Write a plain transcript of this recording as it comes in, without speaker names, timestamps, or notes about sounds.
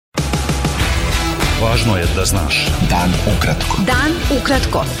Važno je da znaš. Dan ukratko. Dan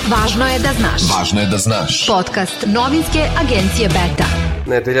ukratko. Važno je da znaš. Važno je da znaš. Podcast novinske agencije Beta.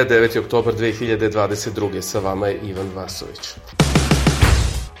 Nedelja 9. oktobar 2022. Sa vama je Ivan Vasović.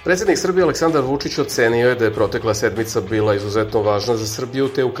 Predsednik Srbije Aleksandar Vučić ocenio je da je protekla sedmica bila izuzetno važna za Srbiju,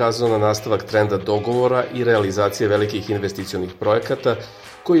 te ukazao na nastavak trenda dogovora i realizacije velikih investicionih projekata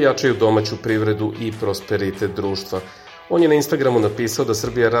koji jačaju domaću privredu i prosperitet društva. On je na Instagramu napisao da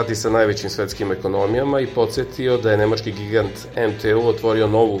Srbija radi sa najvećim svetskim ekonomijama i podsjetio da je nemački gigant MTU otvorio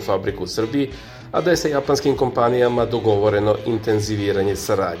novu fabriku u Srbiji, a da je sa japanskim kompanijama dogovoreno intenziviranje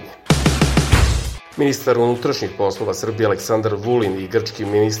saradnje. Ministar unutrašnjih poslova Srbije Aleksandar Vulin i grčki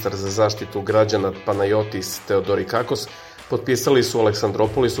ministar za zaštitu građana Panayotis Theodorikakos potpisali su u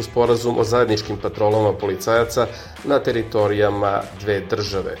Aleksandropolisu sporazum o zajedničkim patrolama policajaca na teritorijama dve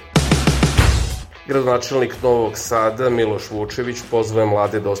države. Gradonačelnik Novog Sada Miloš Vučević pozvao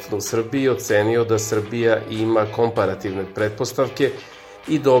mlade da ostanu u Srbiji i ocenio da Srbija ima komparativne pretpostavke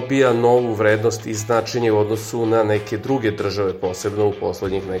i dobija novu vrednost i značenje u odnosu na neke druge države, posebno u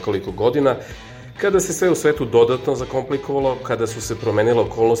poslednjih nekoliko godina, kada se sve u svetu dodatno zakomplikovalo, kada su se promenile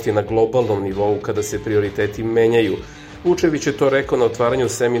okolnosti na globalnom nivou, kada se prioriteti menjaju. Vučević je to rekao na otvaranju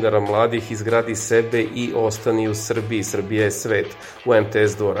seminara mladih Izgradi sebe i ostani u Srbiji. Srbija je svet u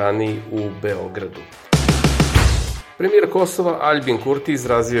MTS dvorani u Beogradu. Premijer Kosova Aljbin Kurti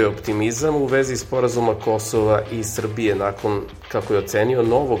izrazio je optimizam u vezi sporazuma Kosova i Srbije nakon, kako je ocenio,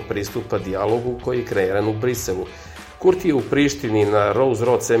 novog pristupa dijalogu koji je kreiran u Briselu. Kurti je u Prištini na Rose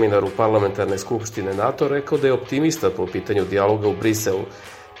Road seminaru Parlamentarne skupštine NATO rekao da je optimista po pitanju dijaloga u Briselu,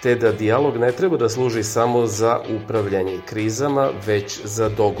 te da dijalog ne treba da služi samo za upravljanje krizama, već za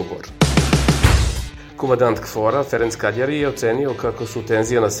dogovor. Komandant KFOR-a Ferenc Kadjari je ocenio kako su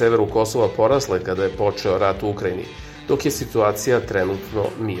tenzije na severu Kosova porasle kada je počeo rat u Ukrajini, dok je situacija trenutno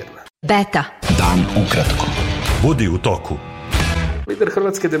mirna. Beta. Dan ukratko. Budi u toku. Lider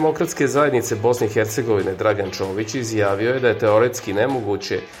Hrvatske demokratske zajednice Bosne i Hercegovine Dragan Čović izjavio je da je teoretski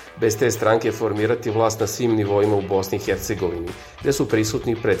nemoguće bez te stranke formirati vlast na svim nivoima u Bosni i Hercegovini, gde su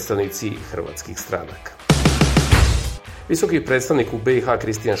prisutni predstavnici hrvatskih stranaka. Visoki predstavnik u BiH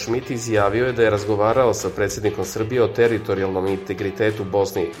Kristijan Šmit izjavio je da je razgovarao sa predsjednikom Srbije o teritorijalnom integritetu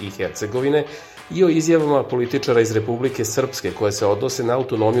Bosne i Hercegovine i o izjavama političara iz Republike Srpske koje se odnose na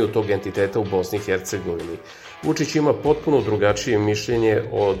autonomiju tog entiteta u Bosni i Hercegovini. Vučić ima potpuno drugačije mišljenje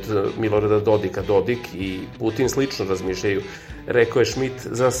od Milorada Dodika. Dodik i Putin slično razmišljaju, rekao je Šmit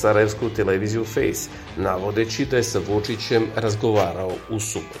za sarajevsku televiziju Face, navodeći da je sa Vučićem razgovarao u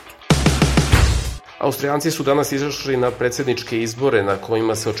subotu. Austrijanci su danas izašli na predsjedničke izbore na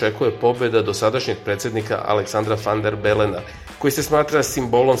kojima se očekuje pobeda dosadašnjeg predsjednika Aleksandra van der Belena, koji se smatra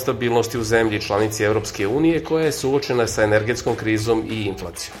simbolom stabilnosti u zemlji članici Evropske unije koja je suočena sa energetskom krizom i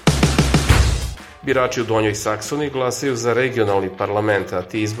inflacijom. Birači u Donjoj Saksoni glasaju za regionalni parlament, a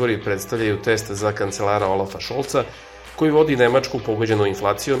ti izbori predstavljaju test za kancelara Olafa Šolca, koji vodi Nemačku pogođenu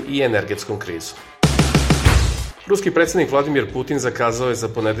inflacijom i energetskom krizom. Ruski predsjednik Vladimir Putin zakazao je za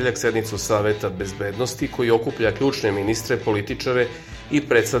ponedeljak sednicu Saveta bezbednosti koji okuplja ključne ministre, političare i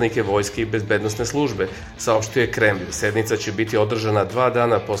predstavnike vojske i bezbednosne službe, saopštio je Kremlj. Sednica će biti održana 2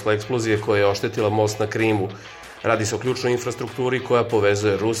 dana posle eksplozije koja je oštetila most na Krimu. Radi se o ključnoj infrastrukturi koja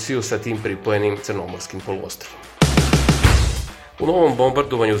povezuje Rusiju sa tim pripojenim Crnomorskim poluostrvom. U novom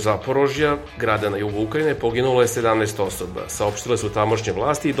bombardovanju Zaporožja, grada na jugu Ukrajine, poginulo je 17 osoba. Saopštile su tamošnje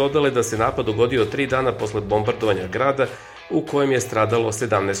vlasti i dodale da se napad dogodio 3 dana posle bombardovanja grada u kojem je stradalo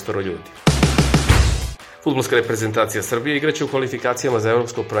 17 ljudi. Fudbalska reprezentacija Srbije igraće u kvalifikacijama za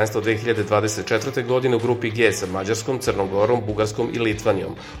Evropsko prvenstvo 2024. godine u grupi G sa Mađarskom, Crnom Gorom, Bugarskom i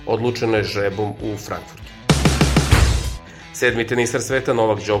Litvanijom. Odlučeno je žrebom u Frankfurtu. 7. tenisar sveta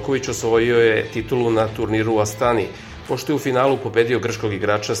Novak Đoković osvojio je titulu na turniru u Astani, pošto je u finalu pobedio grčkog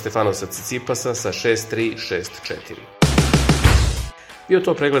igrača Stefanosa Cicipasa sa 6-3, 6-4. Bio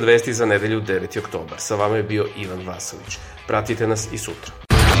to pregled vesti za nedelju 9. oktobar. Sa vama je bio Ivan Vasović. Pratite nas i sutra.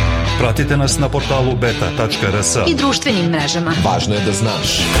 Pratite nas na portalu beta.rs i društvenim mrežama. Važno je da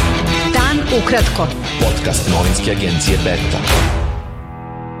znaš. Dan ukratko. Podcast novinske agencije Beta.